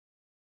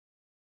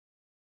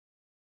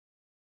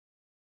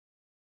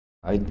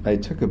I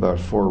took about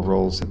 4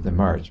 roles at the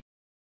march.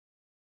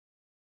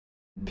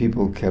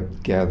 People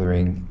kept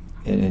gathering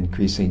in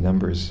increasing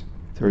numbers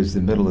towards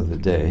the middle of the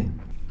day,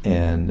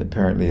 and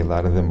apparently a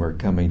lot of them were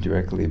coming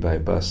directly by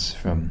bus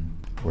from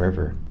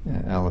wherever,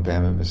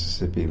 Alabama,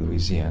 Mississippi,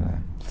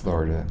 Louisiana,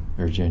 Florida,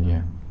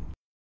 Virginia.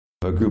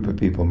 A group of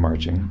people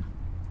marching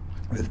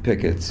with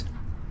pickets,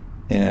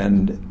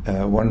 and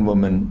one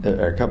woman,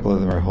 a couple of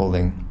them are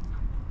holding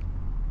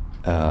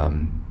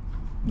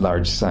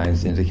large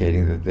signs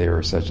indicating that they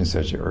were such and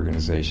such an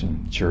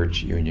organization,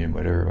 church, union,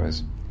 whatever it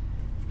was,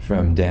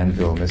 from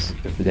Danville,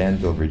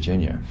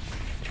 Virginia.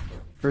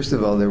 First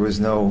of all, there was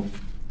no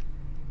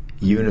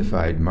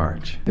unified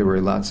march. There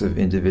were lots of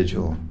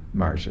individual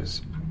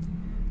marches.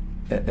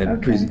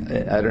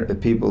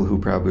 People who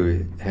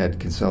probably had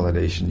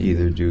consolidation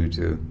either due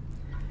to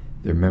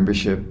their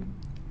membership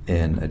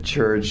in a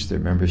church, their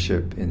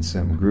membership in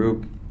some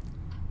group,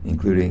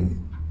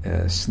 including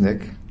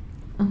SNCC,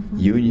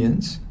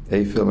 unions.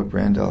 A. Philip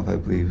Randolph, I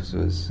believe,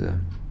 was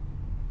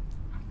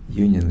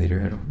union leader.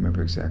 I don't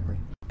remember exactly.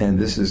 And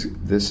this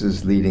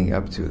is leading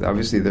up to it.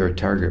 Obviously, their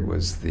target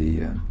was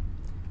the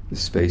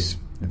space,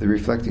 the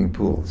reflecting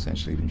pool,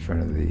 essentially, in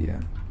front of the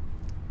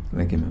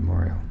Lincoln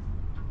Memorial.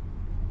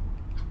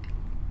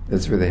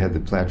 That's where they had the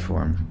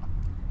platform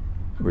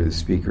where the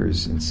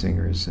speakers and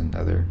singers and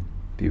other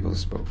people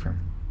spoke from.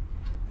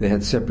 They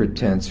had separate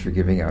tents for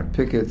giving out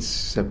pickets,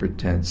 separate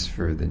tents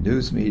for the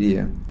news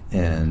media,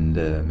 and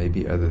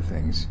maybe other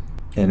things.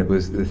 And it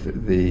was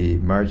the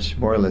march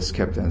more or less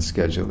kept on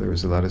schedule. There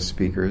was a lot of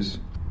speakers.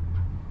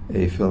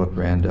 A. Philip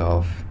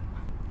Randolph,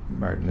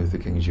 Martin Luther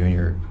King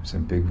Jr.,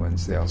 some big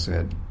ones. They also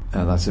had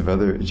lots of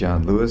other,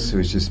 John Lewis, who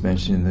was just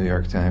mentioned in the New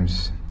York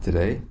Times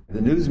today.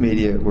 The news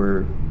media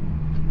were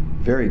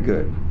very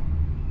good,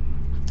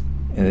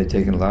 and they'd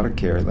taken a lot of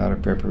care, a lot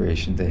of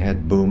preparation. They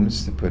had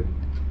booms to put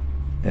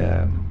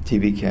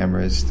TV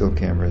cameras, still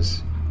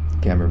cameras,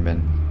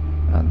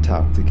 cameramen on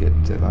top to get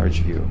a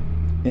large view.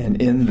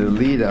 And in the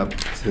lead up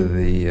to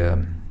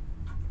the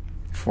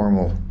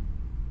formal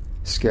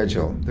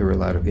schedule, there were a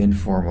lot of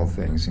informal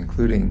things,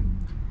 including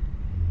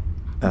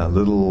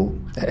little,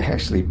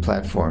 actually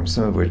platforms,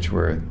 some of which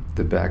were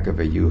the back of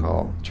a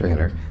U-Haul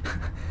trailer,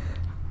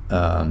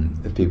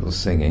 of people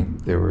singing.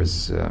 There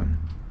was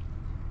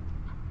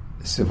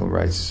civil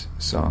rights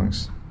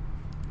songs.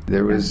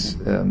 There was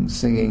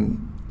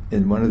singing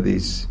in one of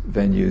these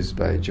venues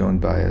by Joan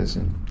Baez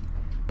and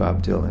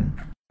Bob Dylan.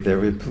 There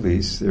were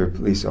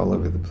police all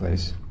over the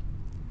place.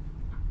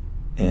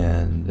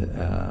 And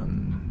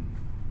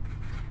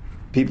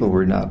people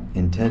were not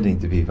intending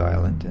to be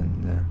violent,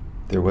 and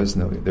there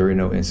were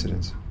no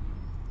incidents.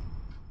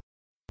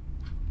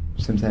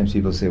 Sometimes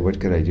people say,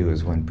 what could I do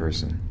as one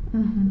person?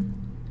 Mm-hmm.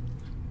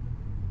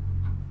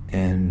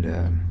 And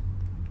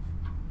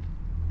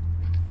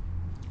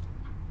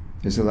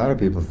there's a lot of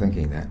people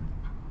thinking that.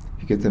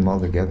 If you get them all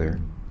together,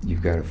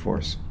 you've got a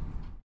force.